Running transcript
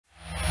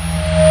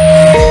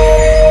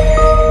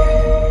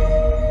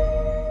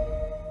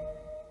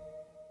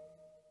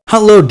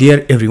Hello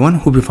dear everyone,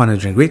 hope you found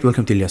it doing great.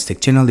 Welcome to Elias Tech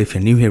channel. If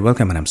you're new here,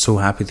 welcome, and I'm so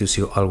happy to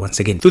see you all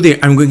once again. Today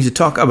I'm going to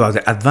talk about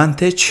the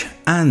advantage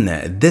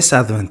and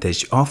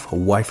disadvantage of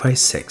Wi-Fi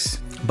 6.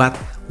 But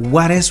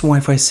what is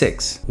Wi-Fi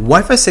 6?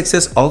 Wi-Fi 6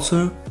 is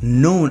also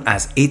known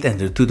as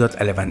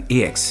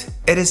 802.11ax.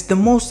 It is the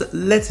most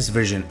latest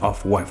version of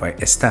Wi-Fi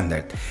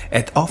standard.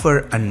 It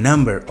offers a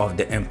number of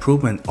the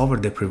improvement over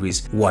the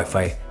previous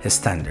Wi-Fi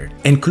standard,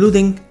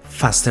 including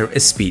faster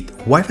speed.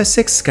 Wi-Fi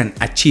 6 can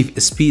achieve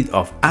a speed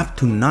of up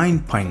to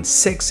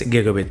 9.6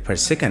 gigabit per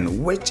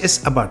second, which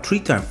is about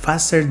 3 times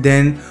faster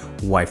than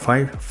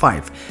Wi-Fi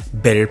 5.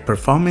 Better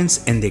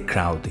performance in the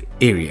crowd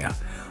area.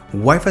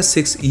 Wi-Fi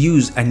 6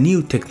 uses a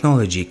new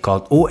technology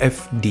called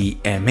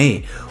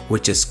OFDMA,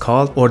 which is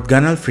called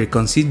Orthogonal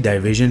Frequency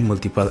Division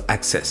Multiple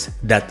Access,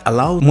 that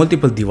allows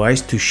multiple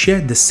devices to share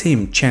the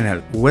same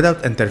channel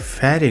without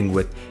interfering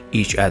with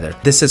each other.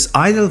 This is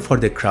ideal for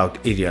the crowd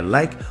area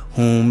like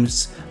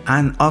homes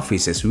and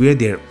offices where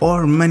there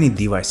are many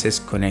devices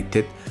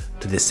connected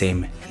to the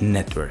same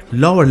network.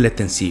 Lower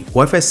latency.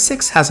 Wi-Fi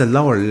 6 has a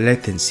lower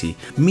latency,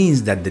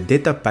 means that the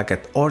data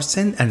packet are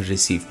sent and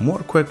received more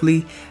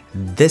quickly.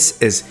 This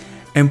is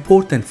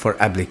important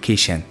for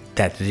application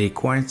that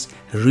requires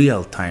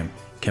real-time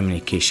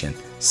communication,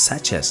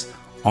 such as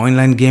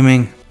online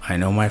gaming, I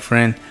know my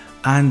friend,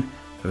 and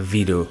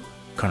video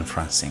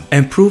conferencing.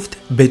 Improved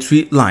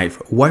battery life.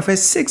 Wi-Fi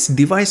 6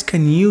 device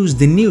can use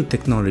the new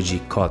technology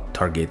called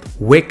target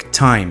wake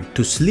time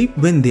to sleep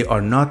when they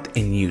are not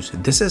in use.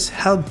 This has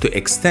helped to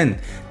extend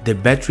the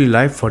battery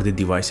life for the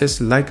devices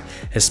like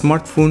a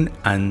smartphone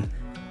and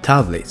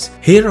tablets.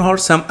 Here are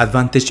some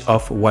advantages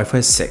of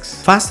Wi-Fi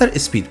 6. Faster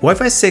speed.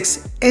 Wi-Fi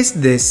 6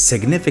 is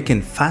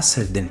significantly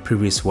faster than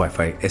previous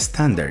Wi-Fi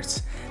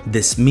standards.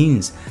 This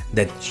means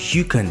that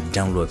you can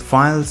download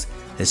files,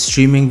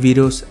 streaming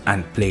videos,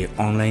 and play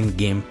online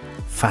game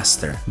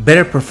faster.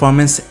 Better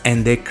performance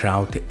in the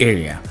crowd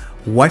area.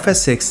 Wi-Fi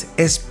 6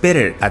 is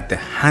better at the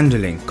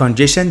handling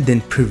congestion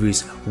than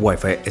previous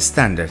Wi-Fi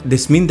standard.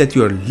 This means that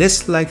you are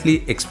less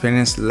likely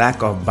experience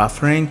lack of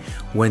buffering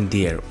when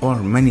there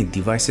are many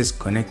devices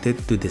connected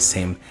to the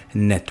same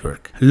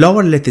network.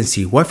 Lower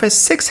latency. Wi-Fi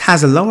 6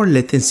 has a lower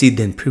latency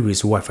than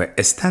previous Wi-Fi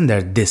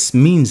standard. This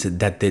means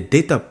that the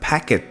data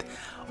packet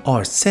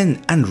are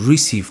sent and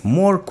received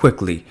more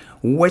quickly,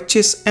 which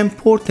is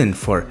important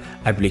for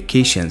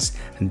applications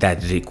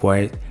that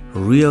require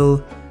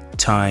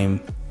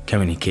real-time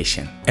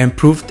communication.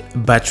 Improved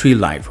battery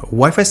life.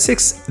 Wi-Fi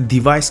 6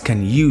 device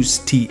can use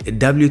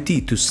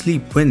TWT to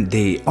sleep when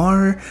they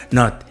are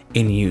not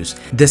in use.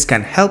 This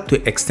can help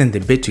to extend the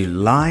battery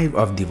life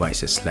of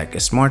devices like a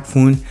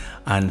smartphone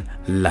and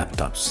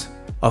laptops.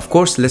 Of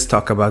course, let's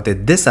talk about the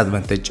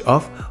disadvantage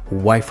of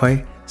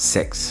Wi-Fi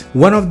 6.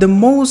 One of the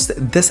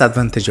most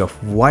disadvantages of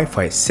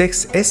Wi-Fi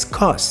 6 is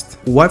cost.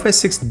 Wi-Fi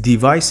 6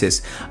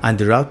 devices and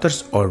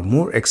routers are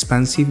more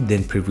expensive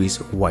than previous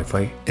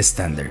Wi-Fi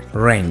standard.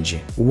 Range.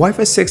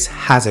 Wi-Fi 6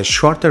 has a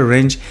shorter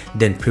range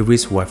than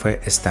previous Wi-Fi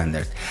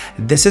standard.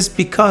 This is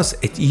because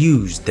it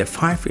uses the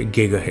 5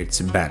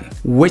 GHz band,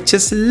 which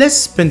is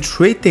less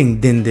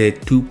penetrating than the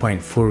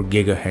 2.4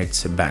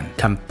 GHz band.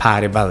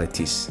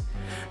 Compatibilities.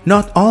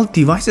 Not all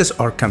devices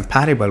are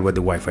compatible with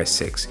the Wi-Fi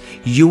 6.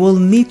 You will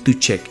need to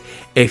check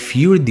if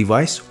your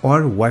device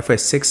are Wi-Fi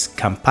 6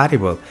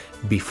 compatible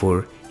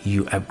before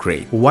you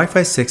upgrade.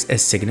 Wi-Fi 6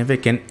 is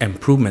significant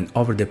improvement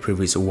over the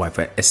previous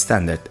Wi-Fi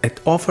standard. It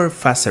offers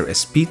faster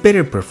speed,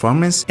 better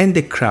performance in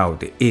the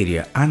crowd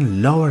area,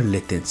 and lower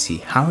latency.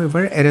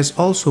 However, it is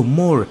also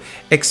more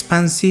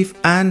expensive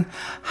and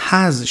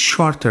has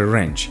shorter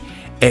range.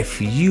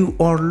 If you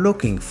are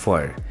looking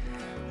for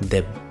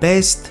the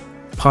best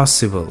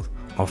possible,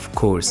 of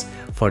course,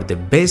 for the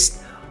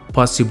best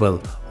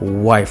possible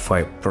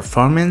Wi-Fi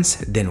performance,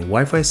 then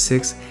Wi-Fi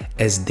 6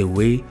 is the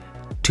way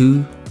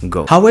to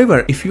go.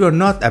 However, if you are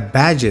not a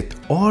budget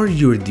or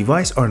your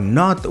device are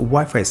not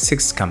Wi-Fi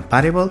 6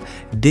 compatible,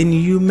 then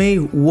you may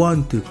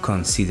want to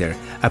consider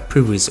a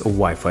previous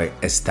Wi-Fi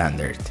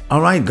standard.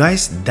 Alright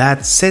guys,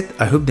 that's it.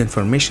 I hope the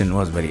information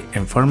was very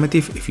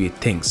informative. If you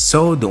think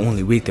so, the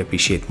only way to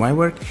appreciate my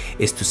work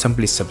is to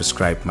simply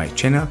subscribe my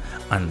channel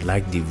and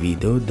like the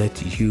video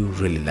that you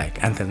really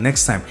like. Until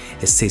next time,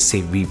 stay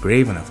safe, be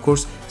brave, and of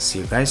course, see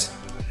you guys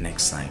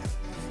next time.